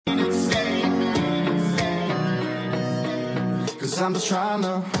'cause I'm just trying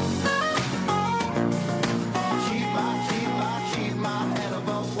to keep my head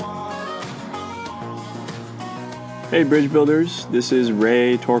above water. Hey, bridge builders. This is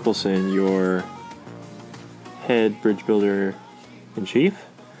Ray Torkelson, your head bridge builder in chief.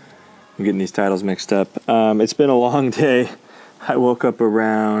 I'm getting these titles mixed up. It's been a long day. I woke up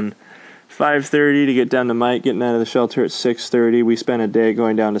around 5:30 to get down to Mike, getting out of the shelter at 6:30. We spent a day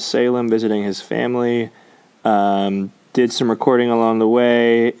going down to Salem, visiting his family. Did some recording along the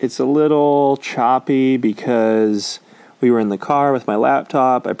way. It's a little choppy because we were in the car with my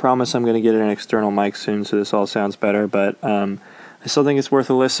laptop. I promise I'm going to get an external mic soon so this all sounds better, but I still think it's worth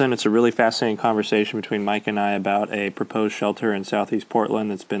a listen. It's a really fascinating conversation between Mike and I about a proposed shelter in southeast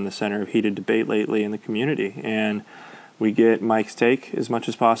Portland that's been the center of heated debate lately in the community. And we get Mike's take as much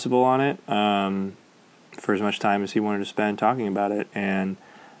as possible on it, for as much time as he wanted to spend talking about it. And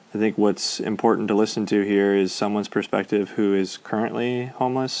I think what's important to listen to here is someone's perspective who is currently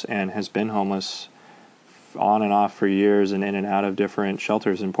homeless and has been homeless on and off for years and in and out of different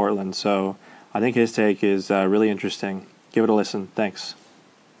shelters in Portland. So I think his take is really interesting. Give it a listen. Thanks.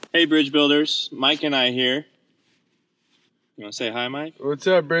 Hey, bridge builders. Mike and I here. You want to say hi, Mike? What's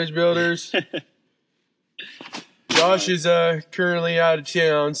up, bridge builders? Josh is currently out of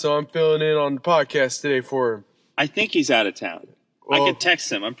town, so I'm filling in on the podcast today for him. I think he's out of town. Well, I could text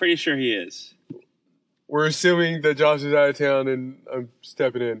him. I'm pretty sure he is. We're assuming that Josh is out of town, and I'm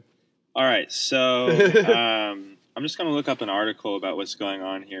stepping in. All right, so I'm just going to look up an article about what's going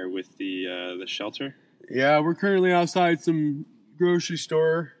on here with the shelter. Yeah, we're currently outside some grocery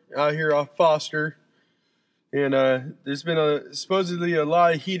store out here off Foster, and there's been supposedly a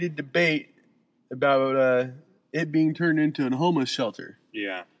lot of heated debate about it being turned into a homeless shelter.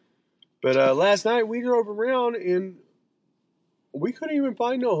 Yeah. But last night we drove around and we couldn't even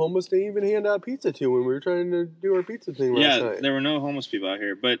find no homeless to even hand out pizza to when we were trying to do our pizza thing last night. Yeah, there were no homeless people out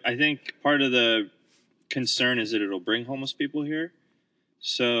here, but I think part of the concern is that it'll bring homeless people here.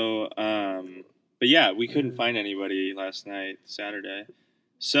 So, but yeah, we couldn't find anybody last night, Saturday.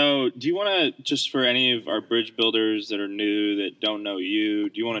 So do you want to, just for any of our bridge builders that are new, that don't know you,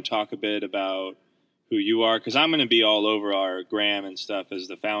 do you want to talk a bit about who you are? Because I'm going to be all over our gram and stuff as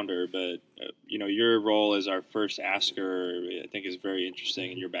the founder, but your role as our first asker, I think, is very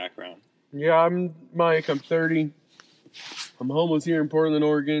interesting in your background. Yeah, I'm Mike. I'm 30. I'm homeless here in Portland,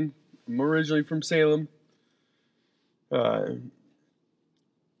 Oregon. I'm originally from Salem. I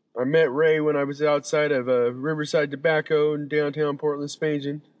met Ray when I was outside of Riverside Tobacco in downtown Portland,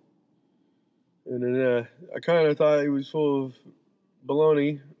 Spain. And then I kind of thought he was full of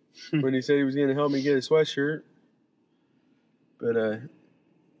baloney when he said he was going to help me get a sweatshirt. But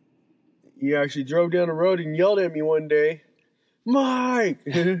he actually drove down the road and yelled at me one day, "Mike!"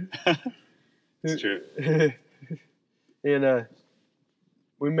 It's true. And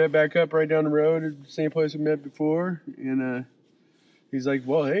we met back up right down the road at the same place we met before. And he's like,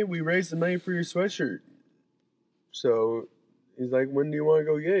 "Well, hey, we raised the money for your sweatshirt." So he's like, "When do you want to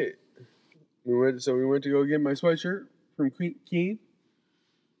go get it?" We went to go get my sweatshirt from Keen.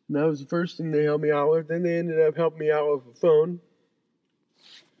 And that was the first thing they helped me out with. Then they ended up helping me out with a phone.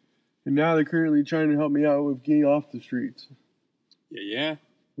 And now they're currently trying to help me out with getting off the streets. Yeah.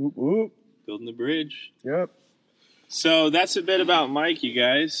 Whoop, whoop. Building the bridge. Yep. So that's a bit about Mike, you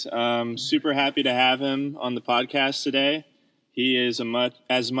guys. Super happy to have him on the podcast today. He is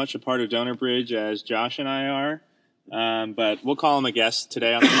as much a part of Donor Bridge as Josh and I are. But we'll call him a guest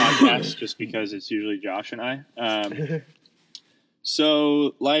today on the podcast just because it's usually Josh and I.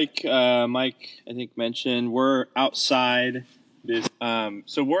 So like Mike, I think, mentioned, we're outside this.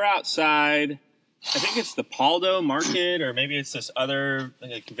 So we're outside, I think it's the Paldo Market, or maybe it's this other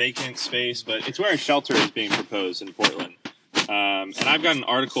vacant space, but it's where a shelter is being proposed in Portland. And I've got an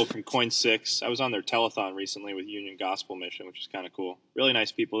article from Coin 6. I was on their telethon recently with Union Gospel Mission, which is kind of cool. Really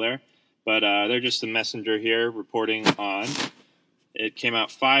nice people there. But they're just a messenger here reporting on. It came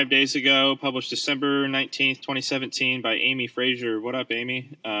out 5 days ago, published December 19th, 2017 by Amy Frazier. What up, Amy?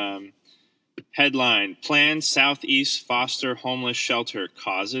 Headline, Planned Southeast Foster Homeless Shelter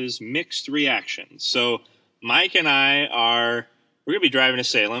Causes Mixed Reactions. So Mike and I we're going to be driving to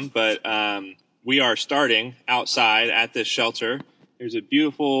Salem, but we are starting outside at this shelter. There's a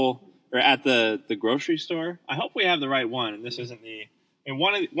at the grocery store. I hope we have the right one, and this isn't and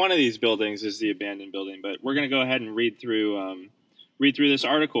one of these buildings is the abandoned building, but we're going to go ahead and read through this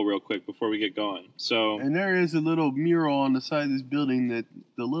article real quick before we get going. And there is a little mural on the side of this building that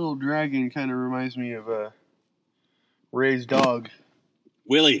the little dragon kind of reminds me of Ray's dog.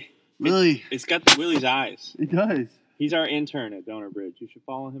 Willie. Willie. It's got Willie's eyes. It does. He's our intern at Donor Bridge. You should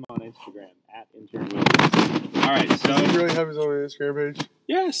follow him on Instagram at intern Williams. All right, so Does he really have his own Instagram page?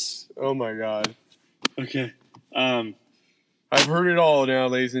 yes. Oh my god. Okay. I've heard it all now,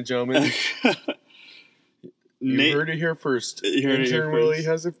 ladies and gentlemen. You heard it here first. You heard it here Intern Willie first.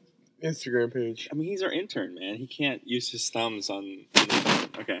 has an Instagram page. I mean, he's our intern, man. He can't use his thumbs on the phone.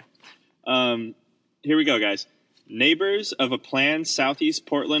 Okay. Here we go, guys. Neighbors of a planned Southeast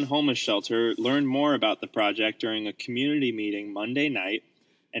Portland homeless shelter learned more about the project during a community meeting Monday night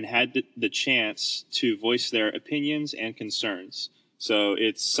and had the chance to voice their opinions and concerns. So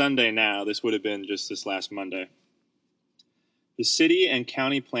it's Sunday now. This would have been just this last Monday. The city and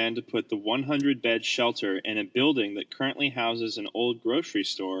county plan to put the 100-bed shelter in a building that currently houses an old grocery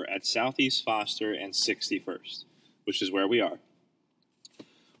store at Southeast Foster and 61st, which is where we are.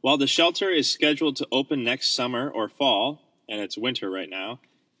 While the shelter is scheduled to open next summer or fall, and it's winter right now,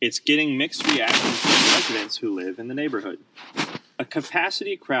 it's getting mixed reactions from residents who live in the neighborhood. A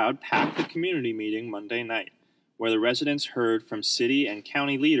capacity crowd packed the community meeting Monday night, where the residents heard from city and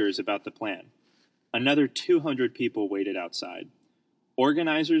county leaders about the plan. Another 200 people waited outside.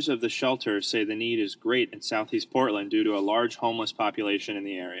 Organizers of the shelter say the need is great in Southeast Portland due to a large homeless population in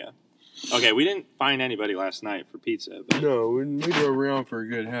the area. Okay, we didn't find anybody last night for pizza. But, No, we drove around for a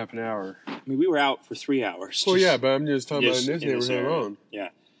good half an hour. I mean, we were out for 3 hours. Well, yeah, but I'm just talking about in this in this neighborhood area. alone. Yeah.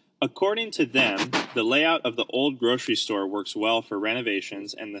 According to them, the layout of the old grocery store works well for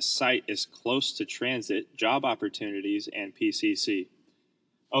renovations, and the site is close to transit, job opportunities, and PCC.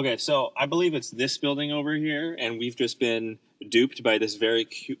 Okay, so I believe it's this building over here, and we've just been duped by this very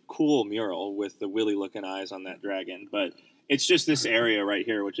cool mural with the willy-looking eyes on that dragon. But it's just this area right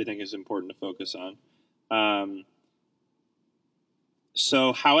here, which I think is important to focus on.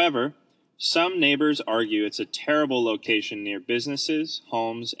 However, some neighbors argue it's a terrible location near businesses,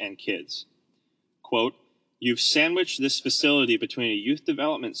 homes, and kids. Quote, "You've sandwiched this facility between a youth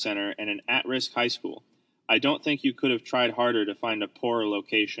development center and an at-risk high school. I don't think you could have tried harder to find a poorer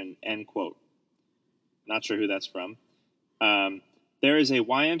location," end quote. Not sure who that's from. There is a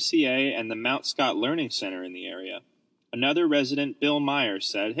YMCA and the Mount Scott Learning Center in the area. Another resident, Bill Myers,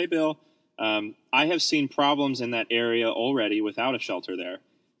 said, "Hey, Bill, I have seen problems in that area already without a shelter there.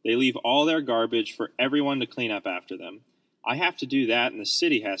 They leave all their garbage for everyone to clean up after them. I have to do that, and the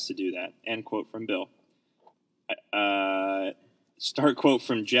city has to do that," end quote from Bill. Start quote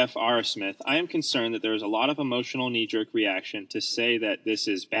from Jeff R. Smith. "I am concerned that there is a lot of emotional knee-jerk reaction to say that this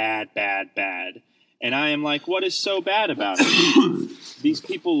is bad, bad, bad. And I am like, what is so bad about it? These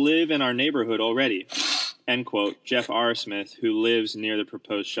people live in our neighborhood already," end quote, Jeff R. Smith, who lives near the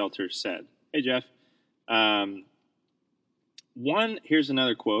proposed shelter, said. Hey, Jeff. Here's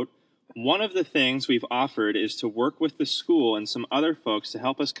another quote. "One of the things we've offered is to work with the school and some other folks to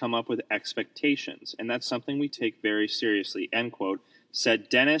help us come up with expectations, and that's something we take very seriously," end quote, said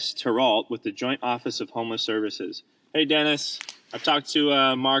Dennis Terrault with the Joint Office of Homeless Services. Hey, Dennis. I've talked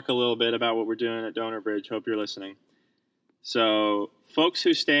to Mark a little bit about what we're doing at Donor Bridge. Hope you're listening. So, folks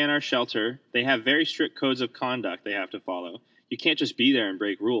who stay in our shelter, they have very strict codes of conduct they have to follow. You can't just be there and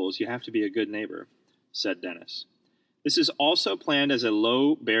break rules. You have to be a good neighbor, said Dennis. This is also planned as a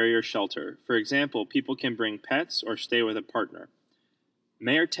low-barrier shelter. For example, people can bring pets or stay with a partner.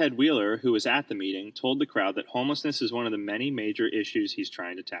 Mayor Ted Wheeler, who was at the meeting, told the crowd that homelessness is one of the many major issues he's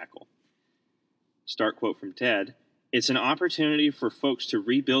trying to tackle. Start quote from Ted. "It's an opportunity for folks to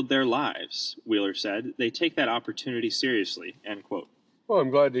rebuild their lives," Wheeler said. "They take that opportunity seriously," end quote. Well, I'm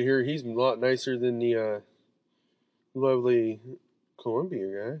glad to hear he's a lot nicer than the lovely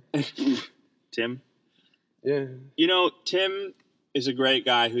Columbia guy. Tim? Yeah. You know, Tim is a great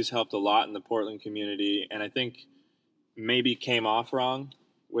guy who's helped a lot in the Portland community, and I think maybe came off wrong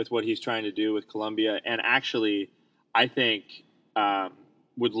with what he's trying to do with Columbia. And actually, I think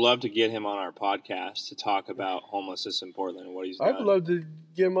would love to get him on our podcast to talk about homelessness in Portland and what he's done. I'd love to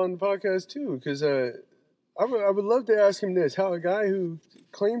get him on the podcast too, because I would love to ask him this: how a guy who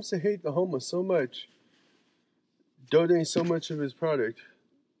claims to hate the homeless so much donates so much of his product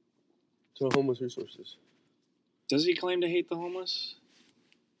to homeless resources. Does he claim to hate the homeless?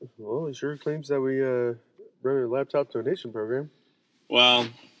 Well, he sure claims that we run a laptop donation program. Well,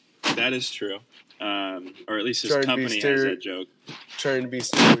 that is true. Or at least his company has that joke. Trying to be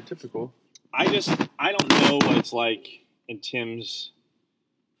stereotypical. I don't know what it's like in Tim's,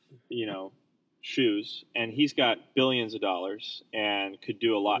 shoes. And he's got billions of dollars and could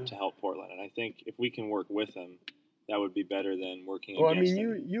do a lot to help Portland. And I think if we can work with him, that would be better than working against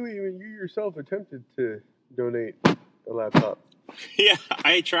him. You yourself attempted to donate a laptop. Yeah,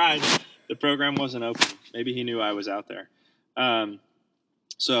 I tried. The program wasn't open. Maybe he knew I was out there.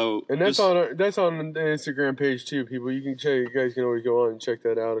 So And that's just- that's on the Instagram page too, people. You guys can always go on and check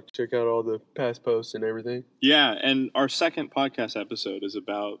that out. Check out all the past posts and everything. Yeah, and our second podcast episode is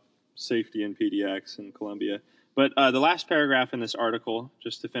about safety in PDX in Colombia. But the last paragraph in this article,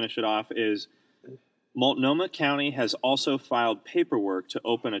 just to finish it off, is Multnomah County has also filed paperwork to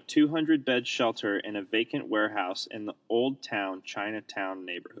open a 200-bed shelter in a vacant warehouse in the Old Town Chinatown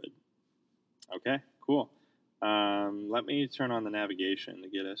neighborhood. Okay, cool. Let me turn on the navigation to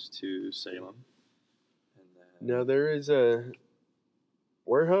get us to Salem. And then Now there is a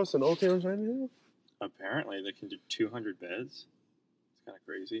warehouse in Old Town Chinatown. apparently they can do 200 beds. It's kind of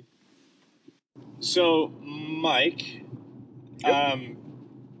crazy. So, Mike, Yep.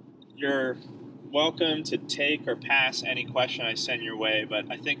 you're welcome to take or pass any question I send your way,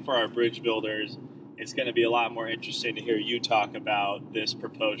 but I think for our bridge builders, it's going to be a lot more interesting to hear you talk about this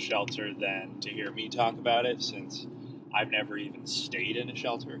proposed shelter than to hear me talk about it, since I've never even stayed in a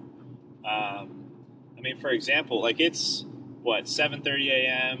shelter. I mean, for example, like it's, 7:30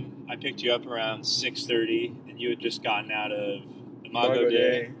 a.m. I picked you up around 6:30, and you had just gotten out of Imago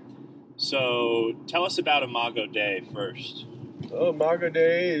Day. So tell us about Imago Day first. Oh, Imago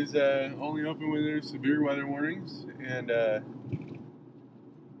Day is only open when there's severe weather warnings, and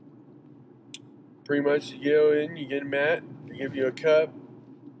pretty much you go in, you get a mat, they give you a cup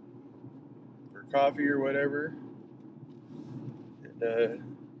for coffee or whatever,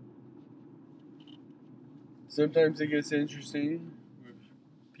 and sometimes it gets interesting with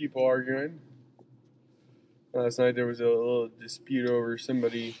people arguing. Last night there was a little dispute over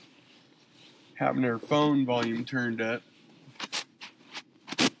somebody having their phone volume turned up.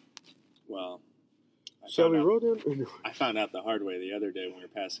 Well, Shall we roll down? I found out the hard way the other day when we were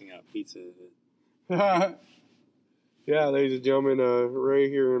passing out pizza. Yeah, ladies and gentlemen, Ray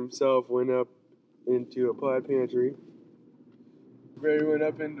here himself went up into a plaid pantry. Ray went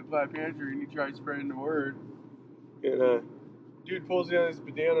up into the plaid pantry and he tried spreading the word. And dude pulls down his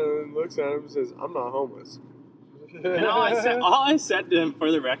bandana and looks at him and says, "I'm not homeless." And all I said to him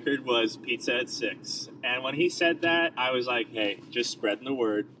for the record was pizza at 6. And when he said that, I was like, hey, just spreading the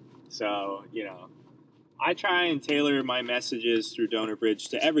word. So, I try and tailor my messages through Donor Bridge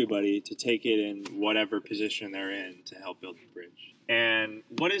to everybody to take it in whatever position they're in to help build the bridge. And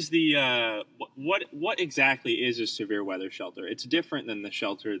what is the what exactly is a severe weather shelter? It's different than the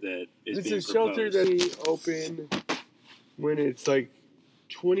shelter that is It's being a shelter proposed. that we open when it's like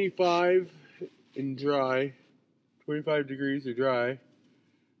 25 and dry, 25 degrees or dry,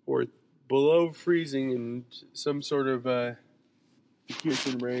 or below freezing and some sort of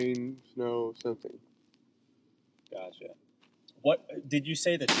vacation, rain, snow, something. Gotcha. What did you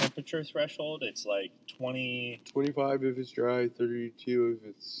say the temperature threshold? It's like 20 25 if it's dry, 32 if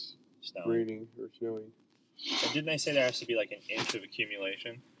it's snow. raining or snowing. And didn't they say there has to be like an inch of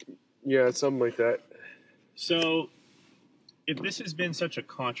accumulation? Yeah, something like that. So, if this has been such a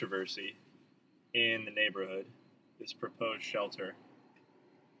controversy in the neighborhood, this proposed shelter,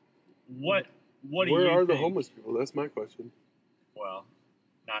 what do you Where are the think? homeless people? That's my question. Well,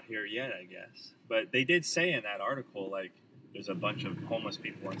 not here yet, I guess. But they did say in that article, like, there's a bunch of homeless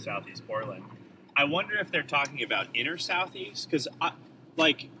people in Southeast Portland. I wonder if they're talking about inner Southeast, because, I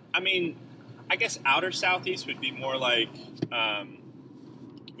guess outer Southeast would be more like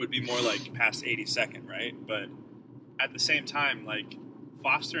past 82nd, right? But at the same time, like,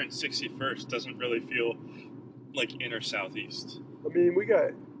 Foster and 61st doesn't really feel like inner Southeast. I mean, we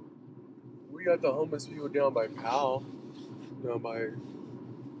got the homeless people down by Powell, down by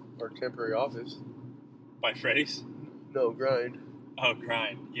our temporary office. By Freddy's? No, Grind. Oh,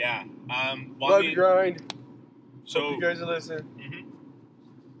 Grind. Yeah. Love you, Grind. So Hope you guys are listening.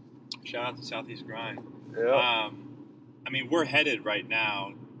 Mm-hmm. Shout out to Southeast Grind. Yeah. We're headed right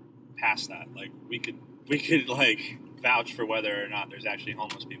now past that. Like, we could like vouch for whether or not there's actually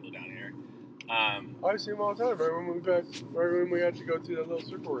homeless people down here. I see them all the time. Right when we had to go through that little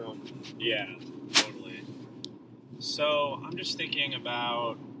circle round. Yeah, totally. So I'm just thinking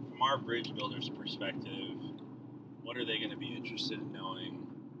about, from our bridge builder's perspective, what are they going to be interested in knowing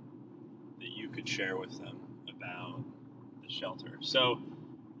that you could share with them about the shelter? So,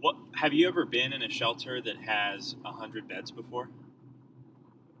 what have you ever been in a shelter that has 100 beds before?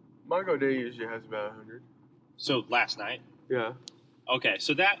 Imago Day usually has about 100. So last night? Yeah. Okay,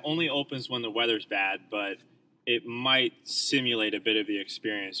 so that only opens when the weather's bad, but it might simulate a bit of the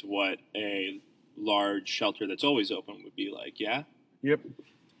experience what a large shelter that's always open would be like, yeah? Yep.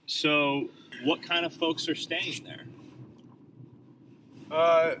 So what kind of folks are staying there?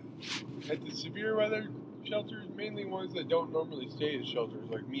 At the severe weather shelters, mainly ones that don't normally stay at shelters,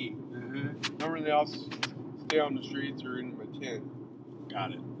 like me. Normally I'll stay on the streets or in my tent.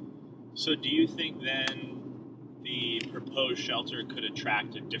 Got it. So do you think then the proposed shelter could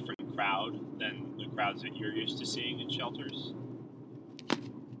attract a different crowd than the crowds that you're used to seeing in shelters?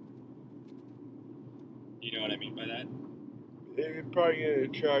 You know what I mean by that? It's probably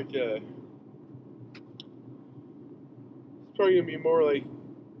going to attract, it's probably going to be more like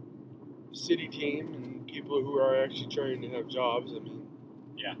city team and people who are actually trying to have jobs. I mean,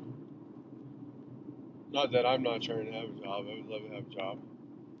 Yeah. not that I'm not trying to have a job. I would love to have a job.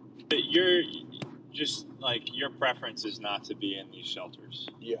 But you're just like, your preference is not to be in these shelters.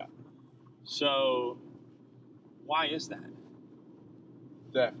 Yeah. So why is that?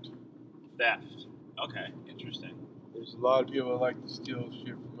 Theft. Theft. Okay, interesting. There's a lot of people that like to steal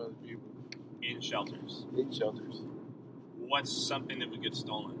shit from other people In shelters. in shelters. What's something that would get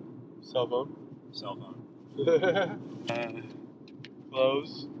stolen? Cell phone. Cell phone.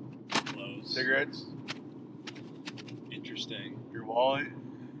 Clothes. Clothes. Cigarettes. Interesting. Your wallet.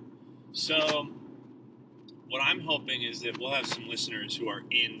 So, what I'm hoping is that we'll have some listeners who are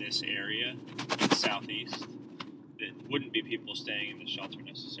in this area, in the southeast, that wouldn't be people staying in the shelter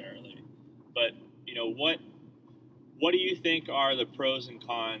necessarily. But, you know, what do you think are the pros and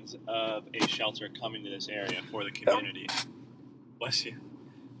cons of a shelter coming to this area for the community? Bless you.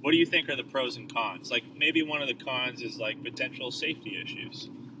 What do you think are the pros and cons? Like, maybe one of the cons is, like, potential safety issues.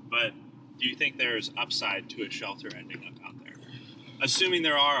 But do you think there's upside to a shelter ending up out there? Assuming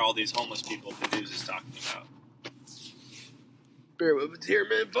there are all these homeless people the news is talking about. Bear with us here,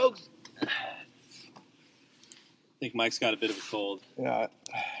 man, folks. I think Mike's got a bit of a cold. Yeah.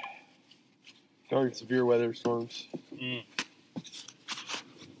 Darn severe weather storms. It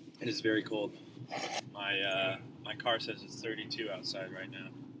is very cold. My car says it's 32 outside right now.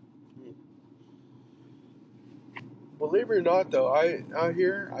 Believe it or not, though, out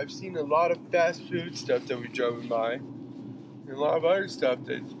here I've seen a lot of fast food stuff that we've driven by, and a lot of other stuff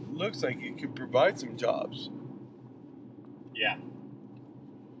that looks like it could provide some jobs. Yeah.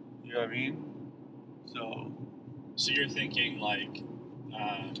 You know what I mean? So you're thinking like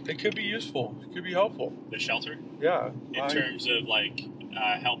It could be useful. It could be helpful. the shelter Yeah. in terms of like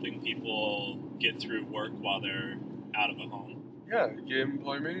helping people get through work while they're out of a home. Yeah, get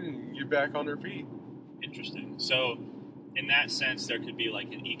employment and get back on their feet. Interesting. So, in that sense, there could be like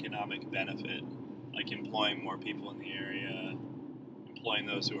an economic benefit, like employing more people in the area, employing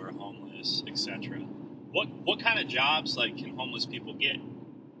those who are homeless, etc. What kind of jobs like can homeless people get?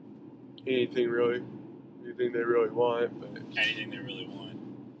 Anything really. Anything they really want. But Anything they really want.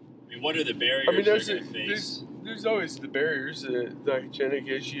 I mean, what are the barriers I mean, they're going to face? there's always the barriers, the hygienic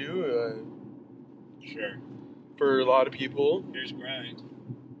issue Sure. for a lot of people. Here's grind.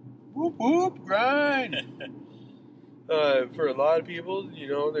 Whoop whoop, grind. For a lot of people, you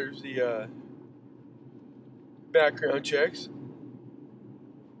know, there's the background checks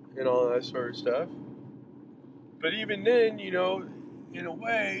and all that sort of stuff. But even then, you know, in a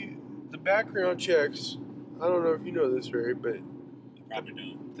way, the background checks, I don't know if you know this, Ray, but I probably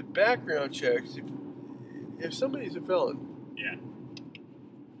don't. the background checks, if somebody's a felon, Yeah.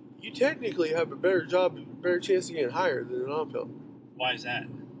 you technically have a better chance of getting hired than a non-felon. Why is that?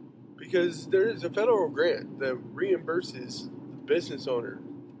 Because there is a federal grant that reimburses the business owner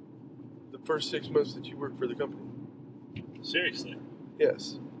the first 6 months that you work for the company. Seriously.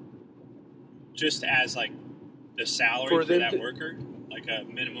 Yes. Just as like the salary For for them that to- worker? Like a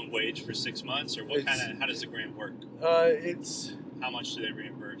minimum wage for 6 months? Or what how does the grant work? It's... How much do they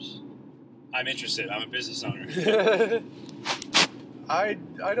reimburse? I'm interested. I'm a business owner. I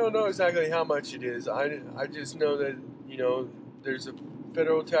don't know exactly how much it is. I just know that, you know, there's a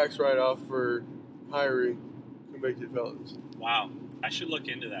federal tax write-off for hiring convicted felons. Wow. I should look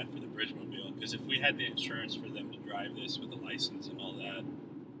into that for the Bridgemobile, because if we had the insurance for them to drive this with a license and all that,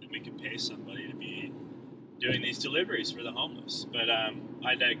 then we could pay somebody to be doing these deliveries for the homeless. But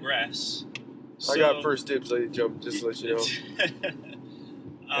I digress. I got first dibs, lady jump, just to let you know.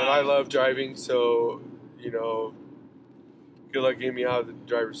 And I Um, love driving, so, you know, good luck getting me out of the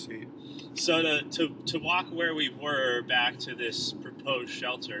driver's seat. So to walk where we were back to this proposed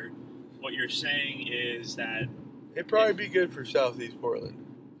shelter, what you're saying is that It'd probably be good for Southeast Portland.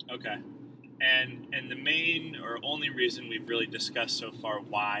 okay, and the main or only reason we've really discussed so far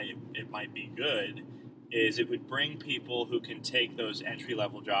why it might be good is it would bring people who can take those entry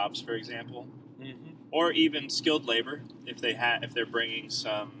level jobs, for example, Mm-hmm. or even skilled labor if they're bringing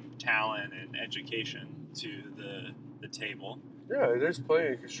some talent and education to the table. Yeah, there's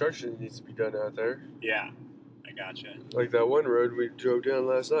plenty of construction that needs to be done out there. Yeah, I gotcha. Like that one road we drove down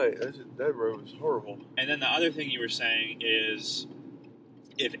last night. That road was horrible. And then the other thing you were saying is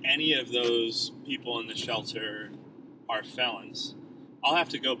if any of those people in the shelter are felons, I'll have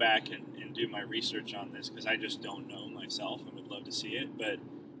to go back and do my research on this because I just don't know myself and would love to see it. But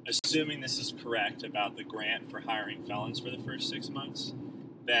assuming this is correct about the grant for hiring felons for the first 6 months,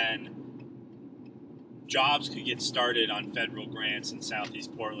 then jobs could get started on federal grants in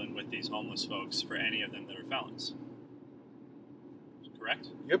Southeast Portland with these homeless folks for any of them that are felons. Correct?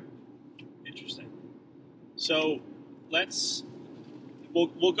 Yep. Interesting. So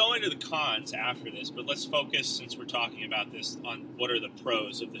we'll go into the cons after this, but let's focus, since we're talking about this, on what are the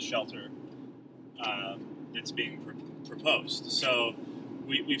pros of the shelter that's being proposed. So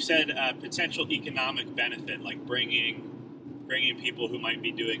we've said potential economic benefit, like bringing people who might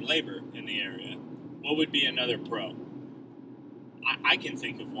be doing labor in the area. What would be another pro? I can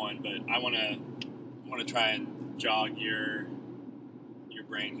think of one, but I want to try and jog your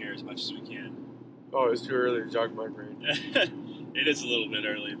brain here as much as we can. Oh, it's too early to jog my brain. It is a little bit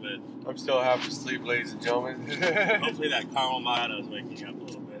early, but I'm still half asleep, ladies and gentlemen. hopefully that caramel macchiato is waking you up a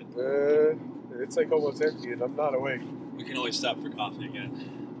little bit. It's like almost empty, and I'm not awake. We can always stop for coffee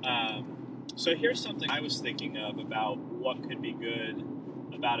again. So here's something I was thinking of about what could be good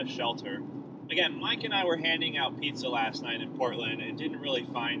about a shelter. Again, Mike and I were handing out pizza last night in Portland and didn't really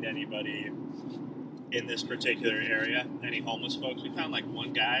find anybody in this particular area, any homeless folks. We found like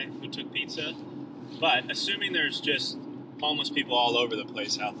one guy who took pizza, but assuming there's just homeless people all over the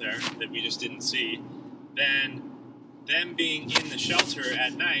place out there that we just didn't see, then them being in the shelter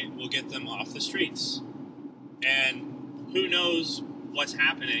at night will get them off the streets. And who knows what's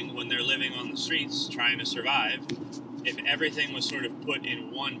happening when they're living on the streets trying to survive. If everything was sort of put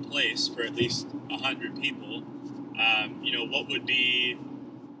in one place for at least 100 people, what would be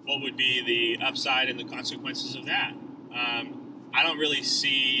the upside and the consequences of that? I don't really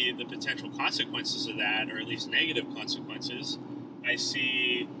see the potential consequences of that, or at least negative consequences. I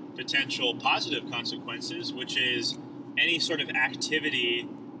see potential positive consequences, which is any sort of activity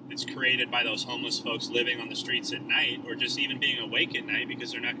that's created by those homeless folks living on the streets at night, or just even being awake at night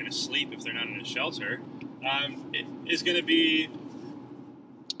because they're not going to sleep if they're not in a shelter, it is going to be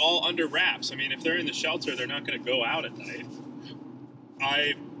all under wraps. I mean, if they're in the shelter, they're not going to go out at night.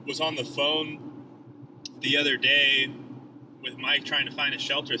 I was on the phone the other day with Mike trying to find a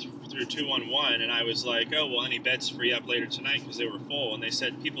shelter through 211, and I was like, oh, well, any beds free up later tonight because they were full. And they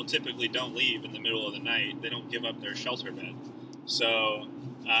said people typically don't leave in the middle of the night. They don't give up their shelter bed. So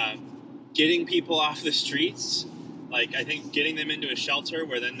getting people off the streets, like I think getting them into a shelter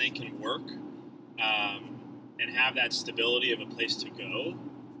where then they can work and have that stability of a place to go,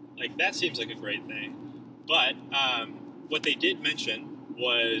 like that seems like a great thing. But what they did mention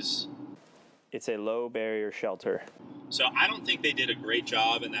was it's a low barrier shelter. So I don't think they did a great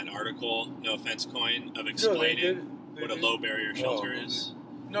job in that article, No Offense Coin, of explaining what a low barrier shelter is.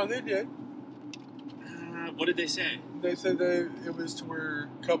 No, they did. What did they say? They said that it was to where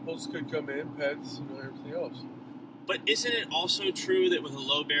couples could come in, pets, and everything else. But isn't it also true that with a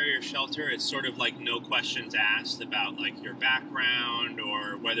low barrier shelter, it's sort of like no questions asked about like your background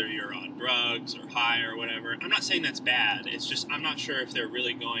or whether you're on drugs or high or whatever? I'm not saying that's bad. It's just I'm not sure if they're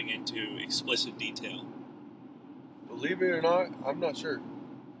really going into explicit detail. Believe it or not, I'm not sure.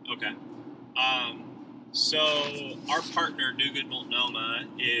 Okay. So our partner, New Good Multnomah,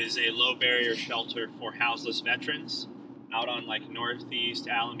 is a low barrier shelter for houseless veterans out on like Northeast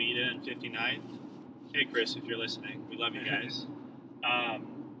Alameda and 59th. Hey, Chris, if you're listening, we love you guys.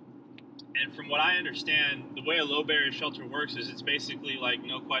 And from what I understand, the way a low barrier shelter works is it's basically like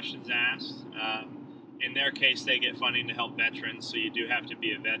no questions asked. In their case, they get funding to help veterans, so you do have to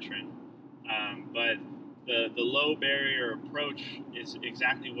be a veteran. But the low barrier approach is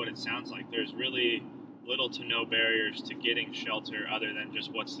exactly what it sounds like. There's really little to no barriers to getting shelter other than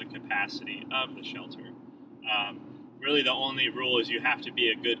just what's the capacity of the shelter. Really the only rule is you have to be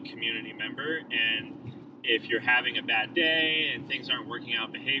a good community member, and if you're having a bad day and things aren't working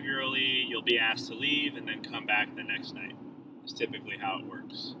out behaviorally, you'll be asked to leave and then come back the next night. That's typically how it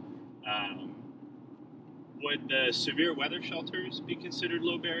works. Would the severe weather shelters be considered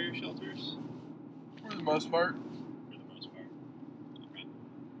low barrier shelters? For the most part. For the most part. Okay.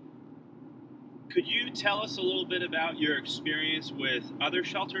 Could you tell us a little bit about your experience with other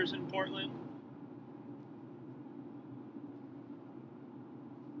shelters in Portland?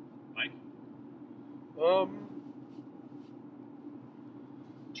 Mike?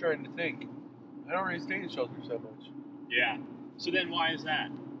 Trying to think. I don't really stay in shelters that much. Yeah. So then why is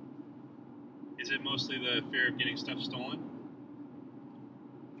that? Is it mostly the fear of getting stuff stolen?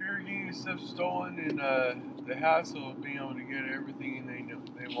 Fear of getting stuff stolen and the hassle of being able to get everything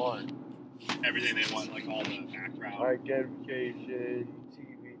they want. Everything they want, like all the background. Identification,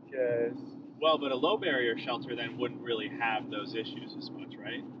 TV tests, Well, but a low barrier shelter then wouldn't really have those issues as much,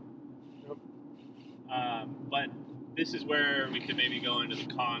 right? Yep. But this is where we could maybe go into the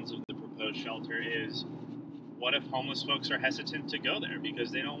cons of the proposed shelter is, what if homeless folks are hesitant to go there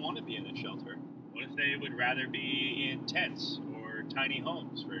because they don't want to be in a shelter? What if they would rather be in tents or tiny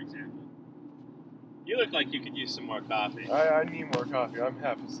homes, for example? You look like you could use some more coffee. I need more coffee. I'm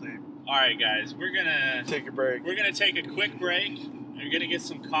half asleep. All right, guys, we're gonna Take a break. take a quick break. We're gonna get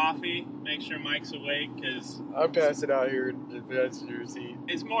some coffee. Make sure Mike's awake because I'll pass it out here in the passenger seat.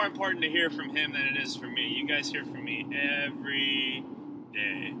 it's more important to hear from him than it is from me. You guys hear from me every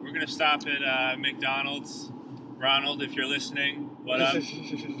day. We're gonna stop at McDonald's. Ronald, if you're listening, what up?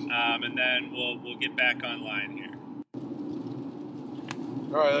 And then we'll get back online here.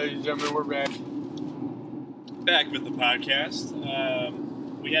 All right, ladies and gentlemen, we're back. Back with the podcast.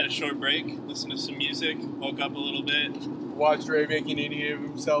 We had a short break, listened to some music, woke up a little bit. Watched Ray make an idiot of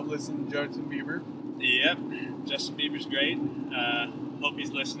himself, listen to Justin Bieber. Yep, Justin Bieber's great. Hope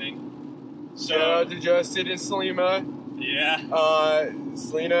he's listening. So, Shout out to Justin and Selena. yeah,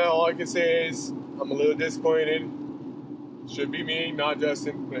 Selena, all I can say is I'm a little disappointed. Should be me, not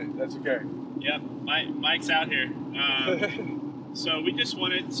Justin, but that's okay. yep, Mike's out here. So we just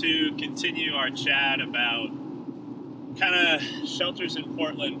wanted to continue our chat about kind of shelters in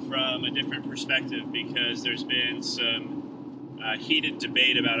Portland from a different perspective, because there's been some heated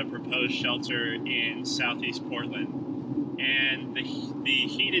debate about a proposed shelter in southeast Portland. And the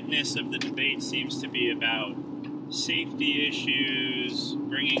heatedness of the debate seems to be about safety issues,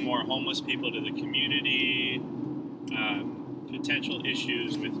 bringing more homeless people to the community, potential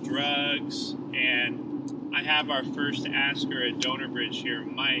issues with drugs. And I have our first asker at Donor Bridge here,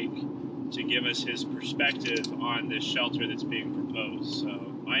 Mike, to give us his perspective on this shelter that's being proposed. So,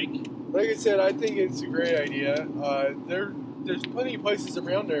 Mike? Like I said, I think it's a great idea. There's plenty of places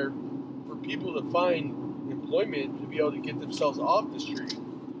around there for people to find employment to be able to get themselves off the street.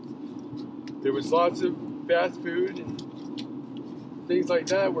 There was lots of fast food and things like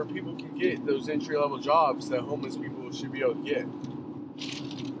that where people can get those entry-level jobs that homeless people should be able to get.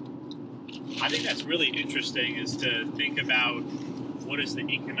 I think that's really interesting, is to think about what is the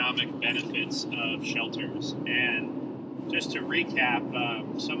economic benefits of shelters. And just to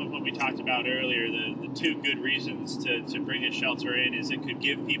recap, some of what we talked about earlier, the two good reasons to bring a shelter in is it could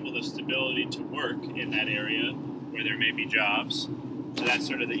give people the stability to work in that area where there may be jobs. So that's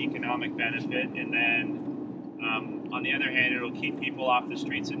sort of the economic benefit. And then on the other hand, it'll keep people off the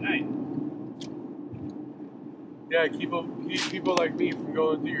streets at night. Yeah, keep people like me from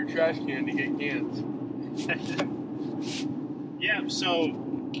going through your trash can to get cans. Yeah, so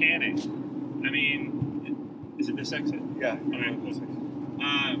canning. I mean, is it this exit? Yeah. Okay, cool.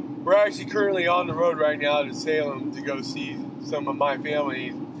 We're actually currently on the road right now to Salem to go see some of my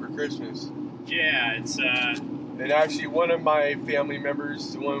family for Christmas. Yeah, it's And actually, one of my family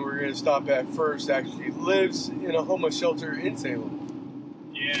members, the one we're going to stop at first, actually lives in a homeless shelter in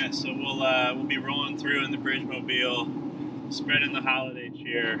Salem. yeah. So we'll be rolling through in the Bridgemobile, spreading the holiday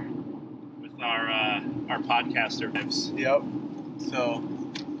cheer with our podcaster vibes. Yep. So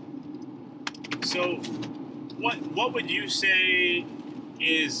what would you say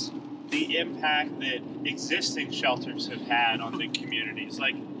is the impact that existing shelters have had on the communities?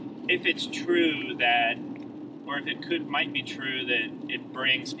 Like, if it's true that, or if it might be true that it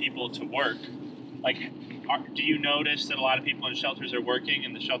brings people to work, like, do you notice that a lot of people in shelters are working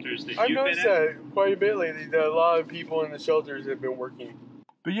in the shelters that I've you've been noticed in? that quite a bit lately, that a lot of people in the shelters have been working.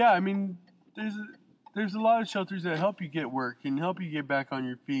 But yeah, I mean, there's a lot of shelters that help you get work and help you get back on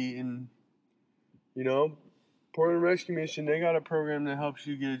your feet. And, you know, Portland Rescue Mission, they got a program that helps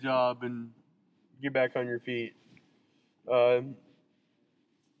you get a job and get back on your feet. The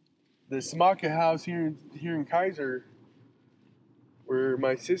Samaka House here in Kaiser, where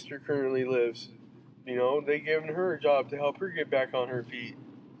my sister currently lives, you know, they given her a job to help her get back on her feet.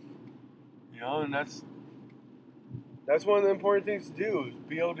 You know, and that's one of the important things to do, is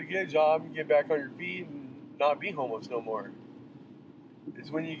be able to get a job and get back on your feet and not be homeless no more.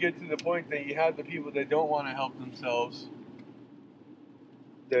 It's when you get to the point that you have the people that don't want to help themselves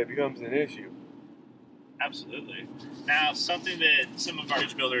that it becomes an issue. Absolutely. Now, something that some of our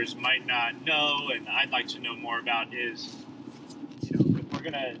bridge builders might not know, and I'd like to know more about, is, you know, if we're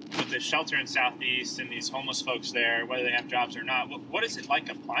gonna put this shelter in Southeast and these homeless folks there, whether they have jobs or not, what is it like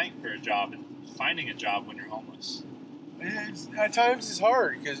applying for a job and finding a job when you're homeless? At times it's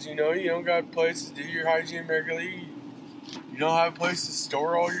hard because, you know, you don't got a place to do your hygiene regularly. You don't have a place to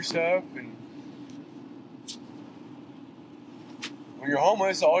store all your stuff, and when you're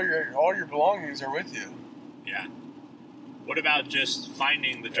homeless, all your belongings are with you. Yeah. What about just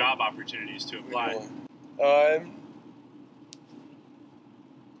finding the job opportunities to apply? I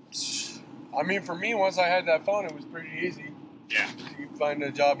mean, for me, once I had that phone, it was pretty easy Yeah. to find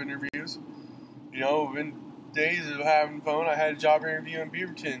job interviews. You know, within days of having a phone, I had a job interview in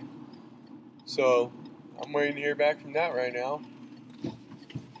Beaverton. So I'm waiting to hear back from that right now.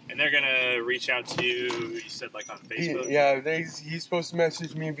 And they're going to reach out to you said, like, on Facebook? He's supposed to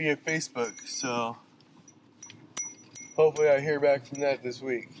message me via Facebook. So hopefully I hear back from that this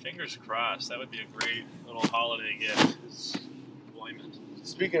week. Fingers crossed. That would be a great little holiday gift. Is employment.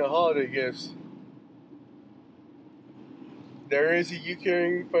 Speaking of holiday gifts, there is a You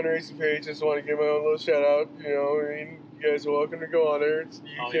Caring fundraising page. Just want to give my own little shout out. You know, I mean, you guys are welcome to go on there. It's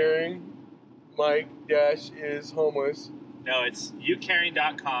You Caring. Mike is homeless. No, it's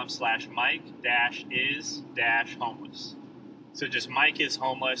youcaring.com/Mike-is-homeless. So just Mike is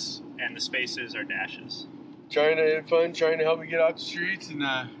homeless, and the spaces are dashes. Trying to have fun, trying to help me get off the streets, and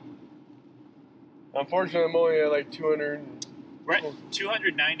unfortunately, I'm only at like 200. We're at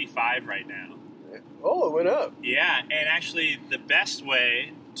 295 right now. Oh, it went up. Yeah, and actually, the best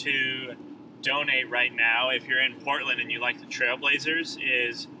way to donate right now, if you're in Portland and you like the Trailblazers,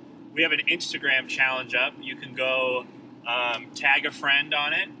 is we have an Instagram challenge up. You can go tag a friend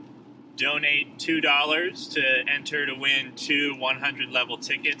on it, donate $2 to enter to win 2 100-level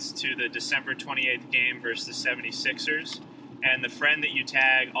tickets to the December 28th game versus the 76ers. And the friend that you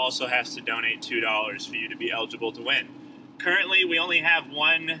tag also has to donate $2 for you to be eligible to win. Currently, we only have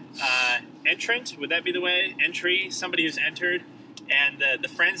one entrant. Would that be the way? Entry, somebody who's entered. And the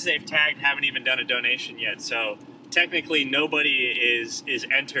friends they've tagged haven't even done a donation yet. So technically, nobody is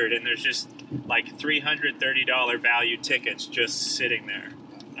entered, and there's just like $330 value tickets just sitting there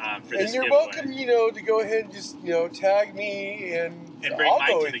for this And you're giveaway. welcome, to go ahead and just, tag me and bring I'll Mike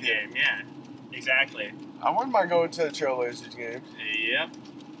go to with the you. game. Yeah, exactly. I wouldn't mind going to the Trailblazers game, Yep.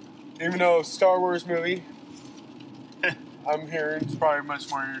 even though Star Wars movie, I'm hearing it's probably much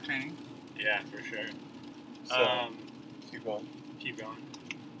more entertaining. Yeah, for sure. So, keep going. Keep going.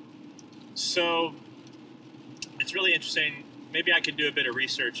 So, it's really interesting. Maybe I could do a bit of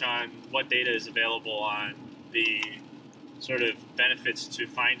research on what data is available on the sort of benefits to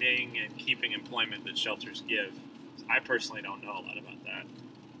finding and keeping employment that shelters give. I personally don't know a lot about that.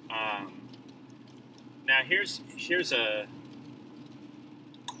 Now, here's a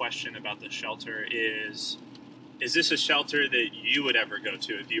question about the shelter is this a shelter that you would ever go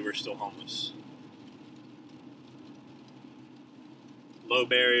to if you were still homeless? Low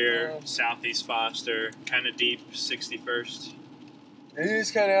Barrier, Southeast Foster, kind of deep, 61st? It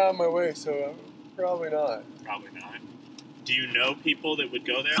is kind of out of my way, so probably not. Probably not. Do you know people that would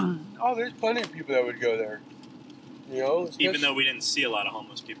go there? Oh, there's plenty of people that would go there. Even though we didn't see a lot of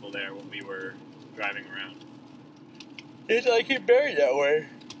homeless people there when we were driving around. It's like it buried that way.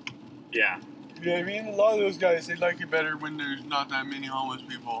 Yeah. You know what I mean? A lot of those guys, they like it better when there's not that many homeless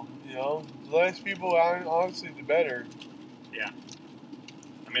people. The less people, honestly, the better. Yeah.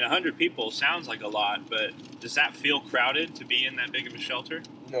 I mean, 100 people sounds like a lot, but does that feel crowded to be in that big of a shelter?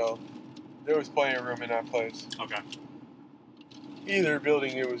 No. There was plenty of room in that place. Okay. Either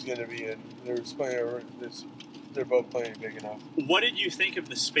building it was going to be in, there was plenty of room. They're both plenty big enough. What did you think of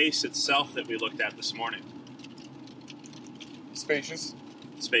the space itself that we looked at this morning? Spacious.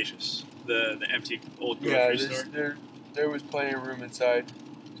 Spacious. The empty old grocery store? There was plenty of room inside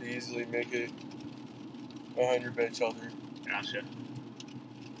to easily make it a 100-bed shelter. Gotcha.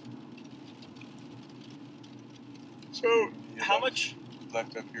 So, how much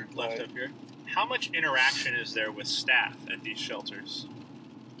left up here? How much interaction is there with staff at these shelters?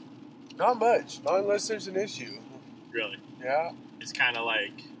 Not much. Not unless there's an issue. Really? Yeah. It's kind of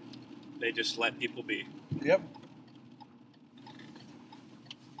like they just let people be. Yep.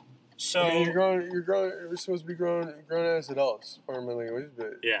 So I mean, we're supposed to be grown as adults, pardon my language,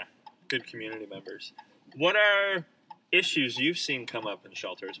 but yeah, good community members. What are issues you've seen come up in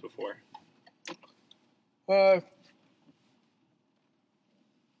shelters before? Like,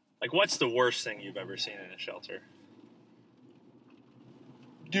 what's the worst thing you've ever seen in a shelter?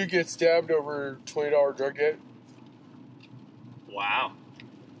 Dude gets stabbed over $20 drug debt. Wow.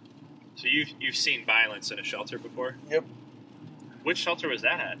 So you've seen violence in a shelter before? Yep. Which shelter was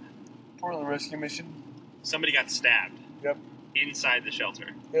that at? Portland Rescue Mission. Somebody got stabbed. Yep. Inside the shelter.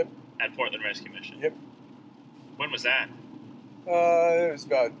 Yep. At Portland Rescue Mission. Yep. When was that? It was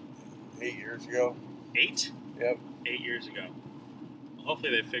about 8 years ago. 8? Yep. 8 years ago. Well,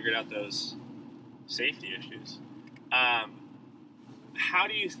 hopefully they figured out those safety issues. How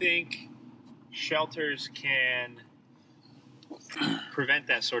do you think shelters can prevent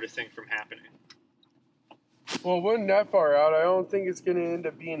that sort of thing from happening? Well, it wasn't that far out. I don't think it's going to end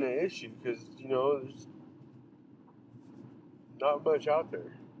up being an issue because, there's not much out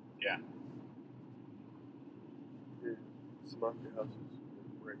there. Yeah. Here, Samaka House is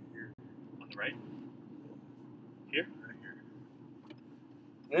right here. On the right? Here? Right here.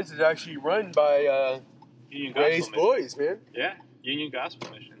 This is actually run by Union Ray's Gospel Mission. boys, man. Yeah, Union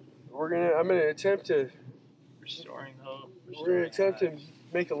Gospel Mission. I'm gonna attempt to Restoring hope. to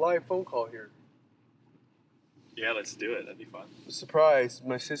make a live phone call here. Yeah, let's do it. That'd be fun. Surprise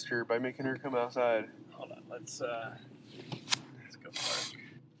my sister by making her come outside. Hold on. Let's go for it.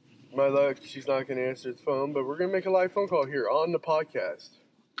 My luck, she's not gonna answer the phone, but we're gonna make a live phone call here on the podcast.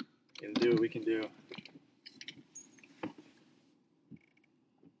 Can do what we can do. I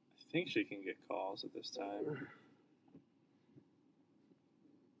think she can get calls at this time.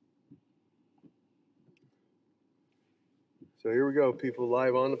 So here we go, people,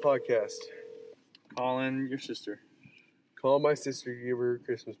 live on the podcast. Calling your sister. Call my sister, give her a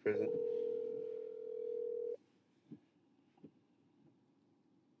Christmas present.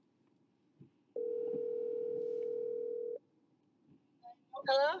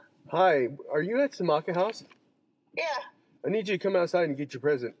 Hello? Hi, are you at Samaka House? Yeah. I need you to come outside and get your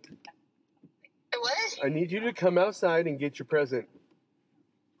present. What? I need you to come outside and get your present.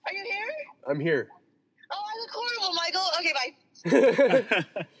 Are you here? I'm here. Oh, I look horrible, Michael. Okay, bye.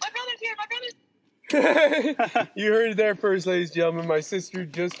 My brother's here. My brother's. You heard it there first, ladies and gentlemen. My sister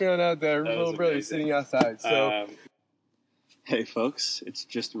just found out that her That was little brother's amazing. sitting outside. So Hey folks, it's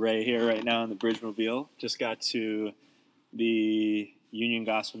just Ray here right now in the Bridgemobile. Just got to the Union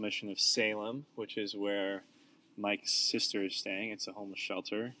Gospel Mission of Salem, which is where Mike's sister is staying. It's a homeless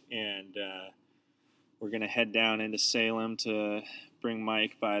shelter, and we're going to head down into Salem to bring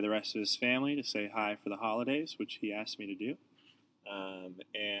Mike by the rest of his family to say hi for the holidays, which he asked me to do.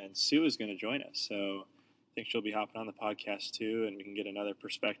 And Sue is going to join us, so I think she'll be hopping on the podcast too, and we can get another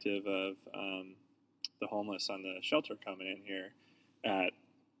perspective of the homeless on the shelter coming in here at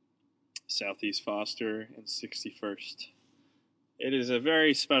Southeast Foster and 61st. It is a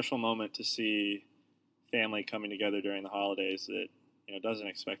very special moment to see family coming together during the holidays that doesn't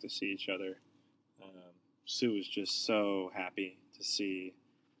expect to see each other. Sue was just so happy to see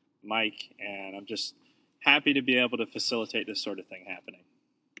Mike, and I'm just happy to be able to facilitate this sort of thing happening.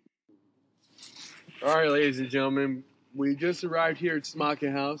 all right, ladies and gentlemen, we just arrived here at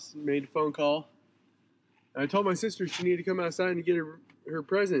Samaka House. Made a phone call. I told my sister she needed to come outside and get her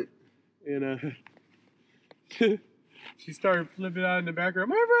present, and she started flipping out in the background.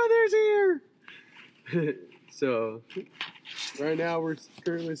 My brother's here. So right now we're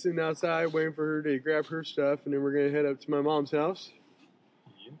currently sitting outside waiting for her to grab her stuff, and then we're gonna head up to my mom's house.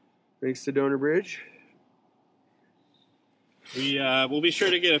 Thanks to Donor Bridge. We'll be sure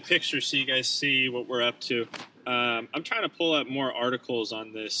to get a picture so you guys see what we're up to. I'm trying to pull up more articles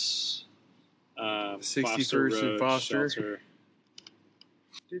on this 61st and Foster. shelter.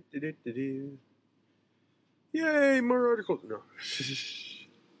 Yay, more articles. No.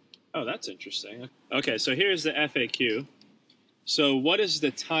 Oh, that's interesting. Okay, so here's the FAQ. So what is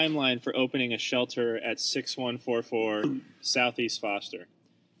the timeline for opening a shelter at 6144 Southeast Foster?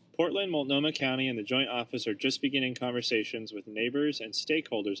 Portland, Multnomah County, and the Joint Office are just beginning conversations with neighbors and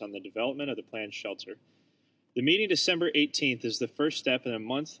stakeholders on the development of the planned shelter. The meeting December 18th is the first step in a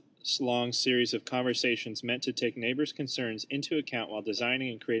month-long series of conversations meant to take neighbors' concerns into account while designing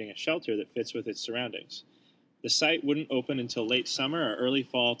and creating a shelter that fits with its surroundings. The site wouldn't open until late summer or early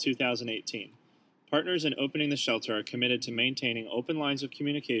fall 2018. Partners in opening the shelter are committed to maintaining open lines of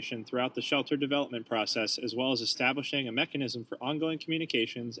communication throughout the shelter development process, as well as establishing a mechanism for ongoing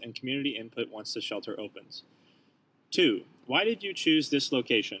communications and community input once the shelter opens. 2. Why did you choose this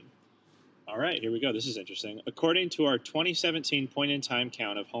location? All right, here we go. This is interesting. According to our 2017 point-in-time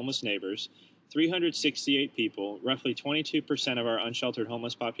count of homeless neighbors, 368 people, roughly 22% of our unsheltered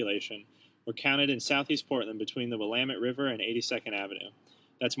homeless population, were counted in southeast Portland between the Willamette River and 82nd Avenue.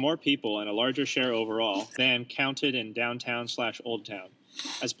 That's more people and a larger share overall than counted in downtown/Old Town.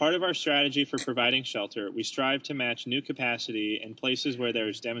 As part of our strategy for providing shelter, we strive to match new capacity in places where there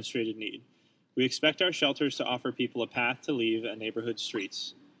is demonstrated need. We expect our shelters to offer people a path to leave a neighborhood's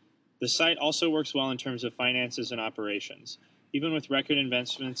streets. The site also works well in terms of finances and operations. Even with record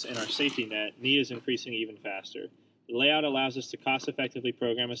investments in our safety net, need is increasing even faster. The layout allows us to cost-effectively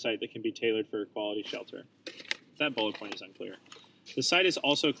program a site that can be tailored for a quality shelter. That bullet point is unclear. The site is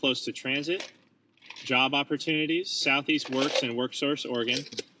also close to transit, job opportunities, Southeast Works and WorkSource Oregon,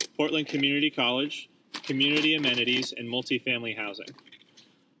 Portland Community College, community amenities, and multifamily housing.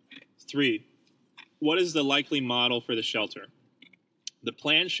 3. What is the likely model for the shelter? The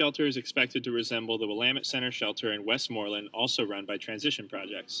planned shelter is expected to resemble the Willamette Center shelter in Westmoreland, also run by Transition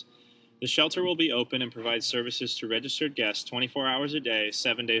Projects. The shelter will be open and provide services to registered guests 24 hours a day,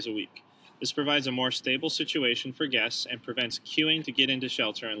 7 days a week. This provides a more stable situation for guests and prevents queuing to get into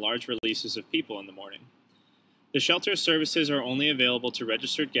shelter and large releases of people in the morning. The shelter services are only available to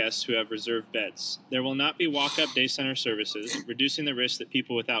registered guests who have reserved beds. There will not be walk-up day center services, reducing the risk that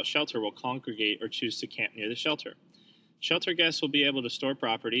people without shelter will congregate or choose to camp near the shelter. Shelter guests will be able to store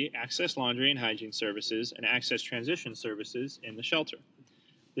property, access laundry and hygiene services, and access transition services in the shelter.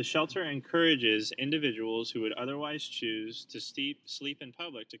 The shelter encourages individuals who would otherwise choose to sleep in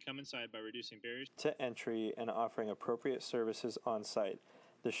public to come inside by reducing barriers to entry and offering appropriate services on site.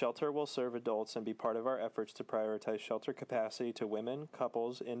 The shelter will serve adults and be part of our efforts to prioritize shelter capacity to women,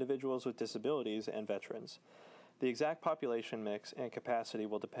 couples, individuals with disabilities, and veterans. The exact population mix and capacity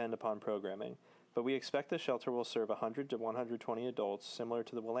will depend upon programming, but we expect the shelter will serve 100 to 120 adults, similar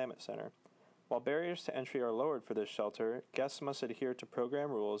to the Willamette Center. While barriers to entry are lowered for this shelter, guests must adhere to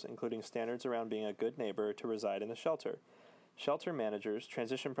program rules, including standards around being a good neighbor to reside in the shelter. Shelter managers,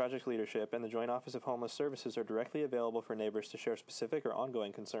 Transition Project leadership, and the Joint Office of Homeless Services are directly available for neighbors to share specific or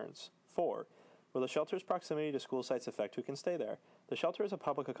ongoing concerns. 4. Will the shelter's proximity to school sites affect who can stay there? The shelter is a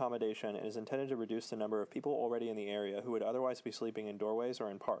public accommodation and is intended to reduce the number of people already in the area who would otherwise be sleeping in doorways or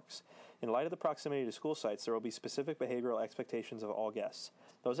in parks. In light of the proximity to school sites, there will be specific behavioral expectations of all guests.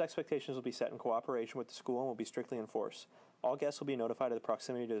 Those expectations will be set in cooperation with the school and will be strictly enforced. All guests will be notified of the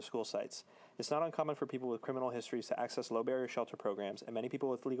proximity to the school sites. It's not uncommon for people with criminal histories to access low-barrier shelter programs, and many people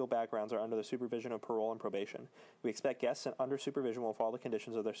with legal backgrounds are under the supervision of parole and probation. We expect guests under supervision will follow the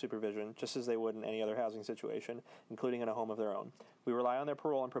conditions of their supervision, just as they would in any other housing situation, including in a home of their own. We rely on their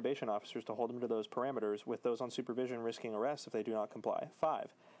parole and probation officers to hold them to those parameters, with those on supervision risking arrest if they do not comply.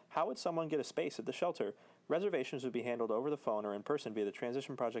 5. How would someone get a space at the shelter? Reservations would be handled over the phone or in person via the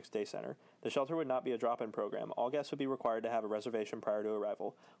Transition Project's Day Center. The shelter would not be a drop-in program. All guests would be required to have a reservation prior to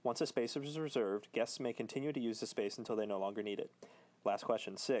arrival. Once a space is reserved, guests may continue to use the space until they no longer need it. Last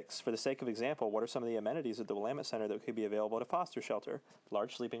question, 6. For the sake of example, what are some of the amenities at the Willamette Center that could be available at a foster shelter?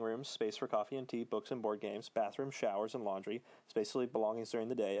 Large sleeping rooms, space for coffee and tea, books and board games, bathrooms, showers and laundry, space to leave belongings during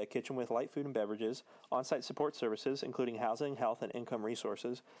the day, a kitchen with light food and beverages, on-site support services, including housing, health, and income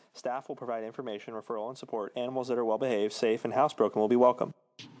resources. Staff will provide information, referral, and support. Animals that are well-behaved, safe, and housebroken will be welcome.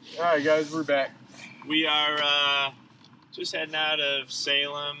 All right, guys, we're back. We are just heading out of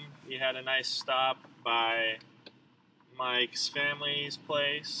Salem. We had a nice stop by Mike's family's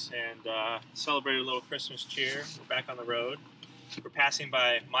place and celebrated a little Christmas cheer. We're back on the road. We're passing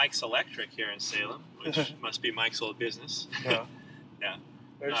by Mike's Electric here in Salem, which must be Mike's old business. Yeah. Yeah.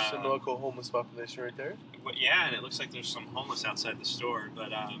 There's some local homeless population right there. But yeah, and it looks like there's some homeless outside the store. But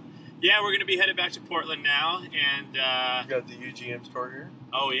yeah, we're going to be headed back to Portland now. And You got the UGM store here.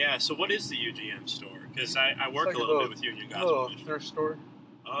 oh yeah, so what is the UGM store? Because I work like a little bit with Union A little Gospel. thrift store.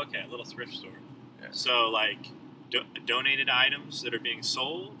 Oh, okay, a little thrift store. Yeah. So like donated items that are being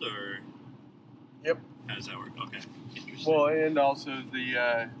sold, or Yep. how does that work? Okay, interesting. Well, and also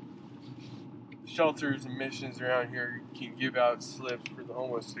the shelters and missions around here can give out slips for the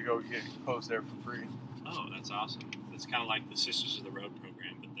homeless to go get clothes there for free. Oh, that's awesome. It's kind of like the Sisters of the Road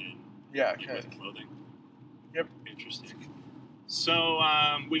program, but then Yeah, with kind of. clothing. Yep. Interesting. So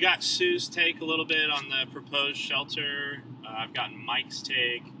we got Sue's take a little bit on the proposed shelter. I've gotten Mike's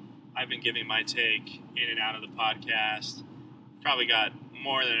take. I've been giving my take in and out of the podcast. Probably got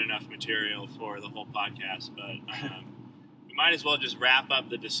more than enough material for the whole podcast, but we might as well just wrap up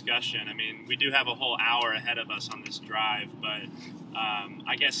the discussion. I mean, we do have a whole hour ahead of us on this drive, but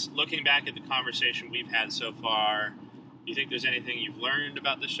I guess looking back at the conversation we've had so far, do you think there's anything you've learned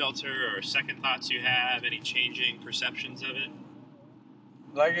about the shelter or second thoughts you have, any changing perceptions of it?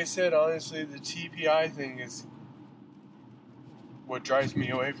 Like I said, honestly, the TPI thing is what drives me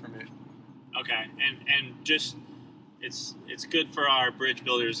away from it. Okay, and just it's good for our bridge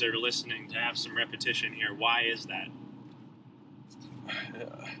builders that are listening to have some repetition here. Why is that?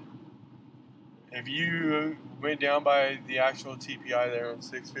 If you went down by the actual TPI there on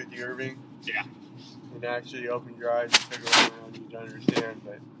 650 Irving, Yeah. and actually opened your eyes and took a look around, you'd understand.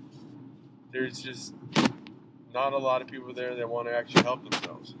 But there's just not a lot of people there that want to actually help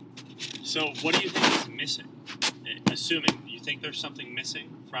themselves. So what do you think is missing? Assuming, you think there's something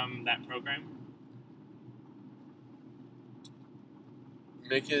missing from that program?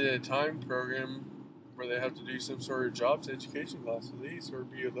 Make it a time program where they have to do some sort of jobs education class at least, or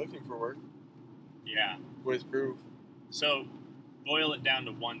be looking for work Yeah. with proof. So boil it down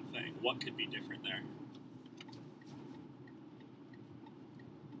to one thing. What could be different there?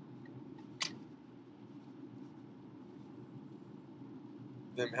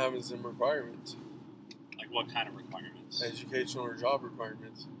 them having some requirements, Like what kind of requirements? educational or job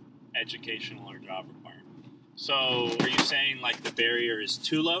requirements. Educational or job requirement. So are you saying like the barrier is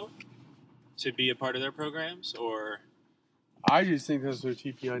too low to be a part of their programs, or I just think that's what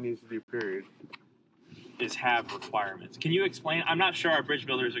TPI needs to do, period. is have requirements? Can you explain? I'm not sure our bridge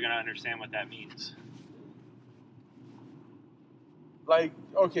builders are going to understand what that means. Like,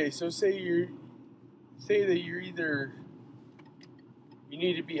 okay, so say that you're either, you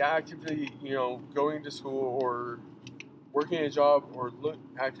need to be actively, going to school or working a job or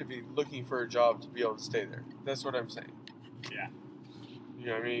actively looking for a job to be able to stay there. That's what I'm saying. Yeah. You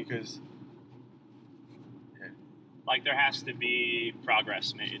know what I mean? Because Like there has to be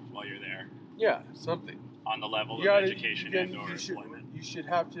progress made while you're there yeah, something. on the level You gotta- of education then and or employment. you should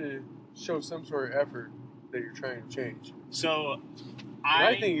have to show some sort of effort that you're trying to change. So And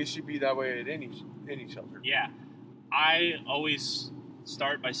I think it should be that way at any shelter. Yeah. I always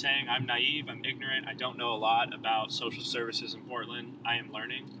start by saying I'm naive, I'm ignorant, I don't know a lot about social services in Portland. I am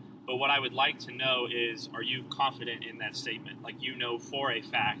learning. But what I would like to know is, are you confident in that statement? Like, you know for a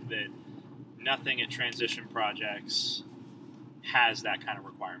fact that nothing at transition projects has that kind of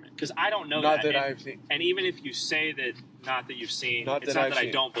requirement. Because I don't know Not that and, I've seen. and even if you say that not that you've seen, Not it's that not I've that I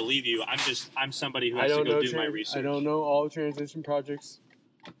seen. don't believe you. I'm somebody who I has to don't go know. do my research. I don't know all transition projects,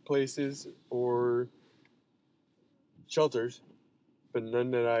 places, or shelters, but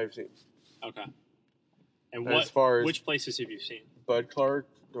none that I've seen. Okay. And As far as which places have you seen? Bud Clark,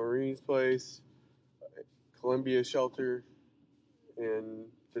 Doreen's place, Columbia Shelter, and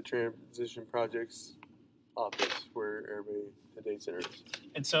the transition projects office where everybody the day center is.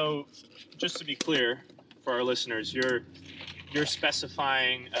 And so, just to be clear for our listeners, you're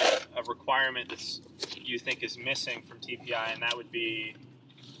specifying a requirement that you think is missing from TPI, and that would be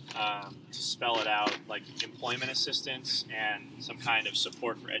to spell it out, like employment assistance and some kind of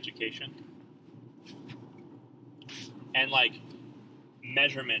support for education, and like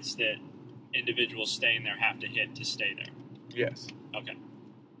measurements that individuals staying there have to hit to stay there. Yes. Okay.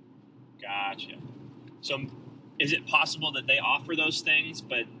 Gotcha. So is it possible that they offer those things,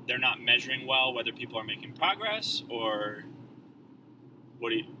 but they're not measuring well whether people are making progress, or what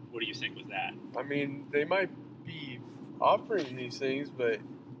do you think with that? I mean, they might be offering these things, but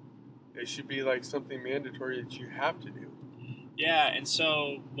it should be like something mandatory that you have to do. Yeah, and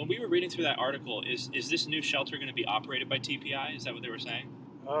so when we were reading through that article, is this new shelter going to be operated by TPI? Is that what they were saying?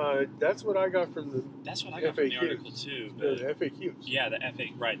 That's what I got from the That's what I got from the FAQs. article too. The FAQs. Yeah, the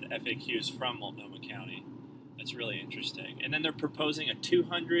FAQs from Multnomah County. That's really interesting. And then they're proposing a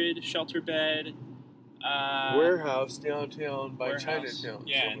 200 shelter bed Warehouse downtown by warehouse. Chinatown.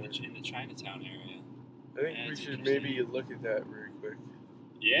 Yeah, somewhere. in the Chinatown area. I think Yeah, we it's should interesting. maybe look at that very quick.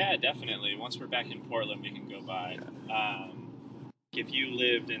 Yeah, definitely. Once we're back in Portland, we can go by. If you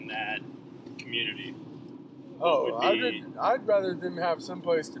lived in that community, Oh, would be- I'd rather them have some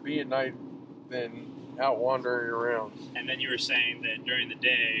place to be at night than out wandering around. and then you were saying that during the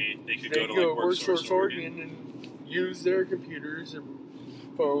day they could They go to go like WorkSource Oregon. and use their computers and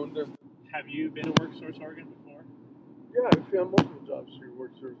phone. Have you been to WorkSource Oregon before? Yeah, I found multiple jobs through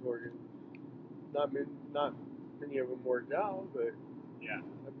WorkSource Oregon. Not many of them worked out, but Yeah.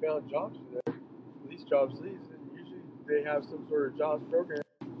 I found jobs there. These jobs leads, and usually they have some sort of jobs program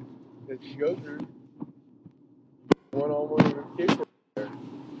that you go through. One-on-one with casework there.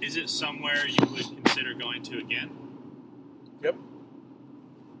 Is it somewhere you would consider going to again? Yep.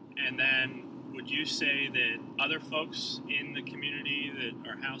 And then would you say that other folks in the community that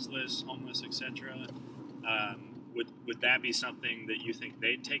are houseless, homeless, etc., would that be something that you think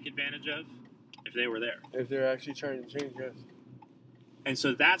they'd take advantage of if they were there? If they're actually trying to change, yes. And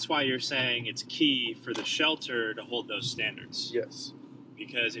so that's why you're saying it's key for the shelter to hold those standards. Yes.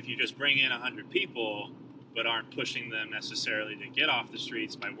 Because if you just bring in 100 people but aren't pushing them necessarily to get off the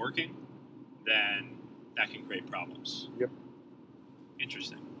streets by working, then that can create problems. Yep.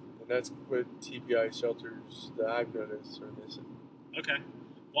 Interesting. And that's what TPI shelters that I've noticed are missing. Okay.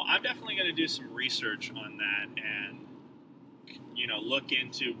 Well, I'm definitely going to do some research on that and, look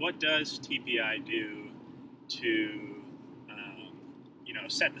into what does TPI do to,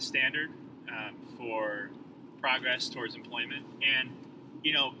 set the standard for progress towards employment. And,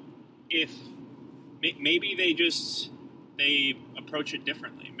 if maybe they approach it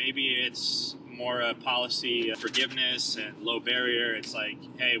differently. Maybe it's more a policy of forgiveness and low barrier. It's like,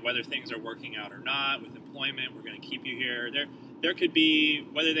 hey, whether things are working out or not with employment, we're going to keep you here. There could be,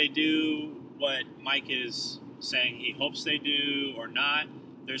 whether they do what Mike is saying he hopes they do or not,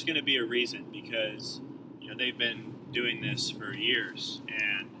 there's going to be a reason because, they've been doing this for years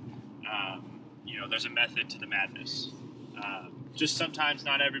and, there's a method to the madness. just sometimes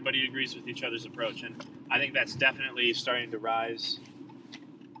not everybody agrees with each other's approach, and I think that's definitely starting to rise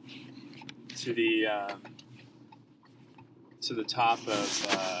to the top of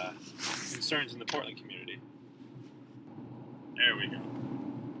concerns in the Portland community. There we go.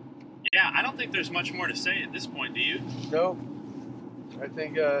 Yeah, I don't think there's much more to say at this point, do you? No, I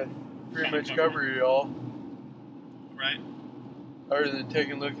think pretty much covered it all. Right. Other than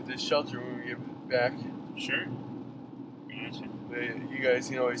taking a look at this shelter when we get back. Sure. Gotcha. But you guys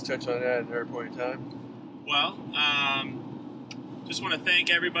can always touch on that at another point in time. Well, just want to thank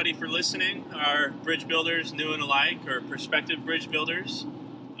everybody for listening, our bridge builders, new and alike, or prospective bridge builders.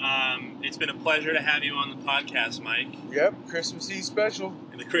 It's been a pleasure to have you on the podcast, Mike. Yep, Christmas Eve special.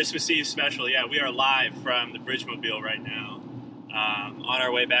 And the Christmas Eve special, yeah, we are live from the Bridgemobile right now, on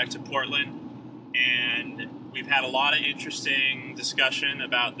our way back to Portland, and we've had a lot of interesting discussion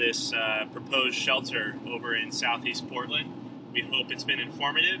about this proposed shelter over in Southeast Portland. We hope it's been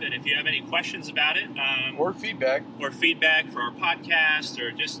informative, and if you have any questions about it, Or feedback. for our podcast,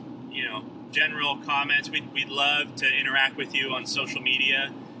 or just, general comments, we'd love to interact with you on social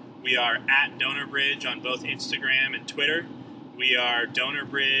media. We are at DonorBridge on both Instagram and Twitter. We are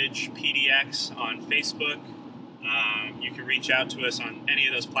DonorBridge PDX on Facebook. You can reach out to us on any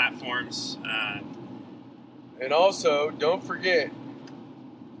of those platforms. And also, don't forget,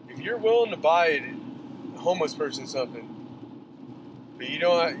 if you're willing to buy a homeless person something, but you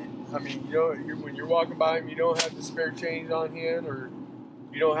don't, when you're walking by them, you don't have the spare change on hand, or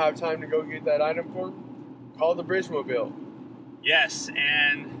you don't have time to go get that item for them, call the Bridgemobile. Yes,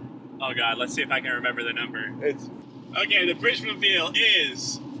 and oh God, let's see if I can remember the number. Okay, the Bridgemobile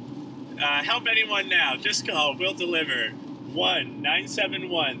is help anyone now. Just call. We'll deliver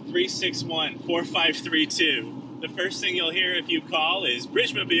 1-971-361-4532. The first thing you'll hear if you call is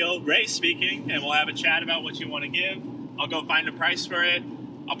Bridgemobile, Ray speaking, and we'll have a chat about what you want to give. I'll go find a price for it.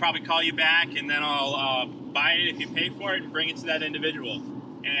 I'll probably call you back, and then I'll buy it if you pay for it and bring it to that individual.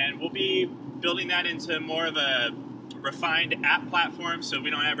 And we'll be building that into more of a refined app platform, so we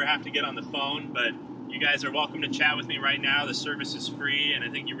don't ever have to get on the phone. But you guys are welcome to chat with me right now. The service is free, and I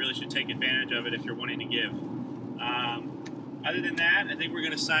think you really should take advantage of it if you're wanting to give. Other than that, I think we're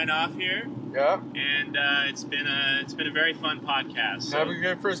going to sign off here. Yeah. And it's been a very fun podcast. So have a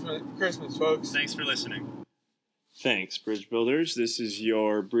good Christmas, folks. Thanks for listening. Thanks, Bridge Builders. This is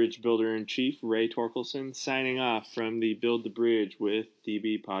your Bridge Builder-in-Chief, Ray Torkelson, signing off from the Build the Bridge with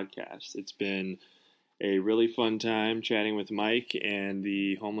DB podcast. It's been a really fun time chatting with Mike and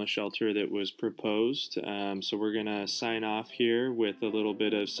the homeless shelter that was proposed. So we're going to sign off here with a little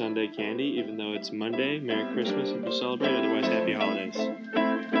bit of Sunday candy, even though it's Monday. Merry Christmas if you celebrate. Otherwise, happy holidays.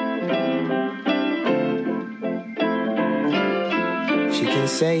 She can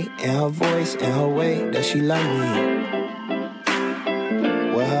say in her voice, in her way, that she love me.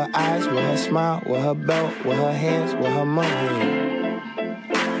 With her eyes, with her smile, with her belt, with her hands, with her money.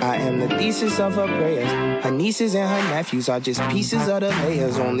 I am the thesis of her prayers. Her nieces and her nephews are just pieces of the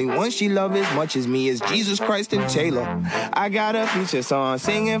layers. Only one she loves as much as me is Jesus Christ and Taylor. I got a feature song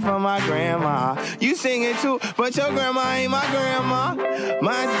singing for my grandma. You sing it too, but your grandma ain't my grandma.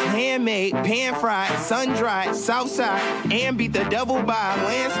 Mine's handmade, pan-fried, sun-dried, southside, and beat the devil by a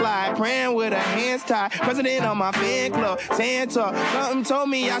landslide. Praying with her hands tied. President of my fan club, Santa. Something told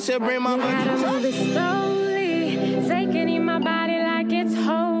me I should bring my gotta move it slowly, taking in my body like it's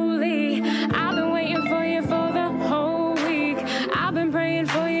holy. I've been waiting for you for the whole week. I've been praying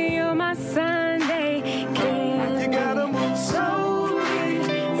for you, you're my Sunday candy. You gotta move slowly,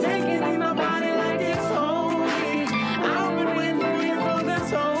 taking in my body like it's holy. I've been waiting for you for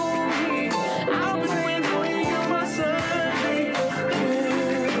this whole week. I've been waiting for you, you're my Sunday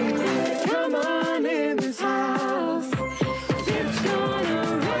candy. Come on in this house. It's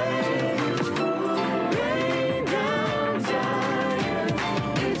gonna rain down Zion.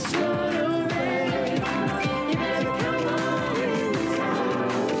 It's gonna rain. You better come on in this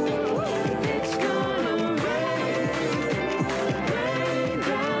house. It's gonna rain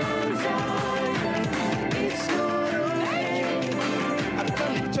down Zion. It's gonna rain. I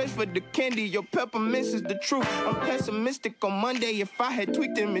come to church for the candy, your peppermints is the truth. I'm pessimistic on Monday, if I had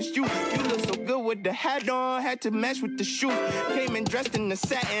tweaked and missed you. You look so good with the hat on, had to match with the shoe. Came in dressed in the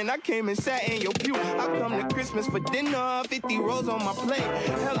satin, I came and sat in your pew. I come to Christmas for dinner, 50 rolls on my plate.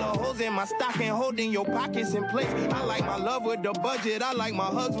 Hella holes in my stocking, holding your pockets in place. I like my love with the budget, I like my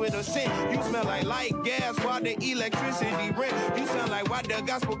hugs with a scent. You smell like light gas while the electricity rent. You sound like why the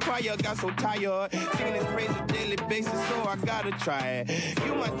gospel choir got so tired. Singing this praise on a daily basis, so I gotta try it.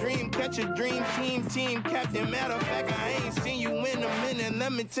 You my dream catcher, dream team captain. Matter of fact, I ain't seen you in a minute.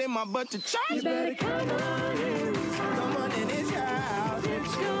 Let me take my butt to church. You better come on in. Come on in this house.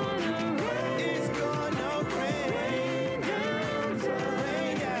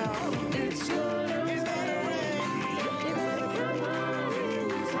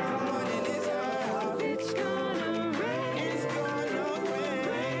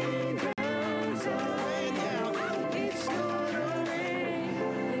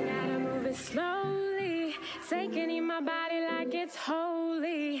 Take and eat my body like it's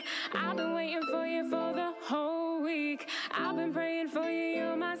holy. I've been waiting for you for the whole week. I've been praying for you,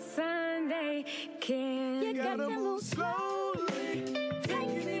 you're my Sunday. Can you Gotta move slow.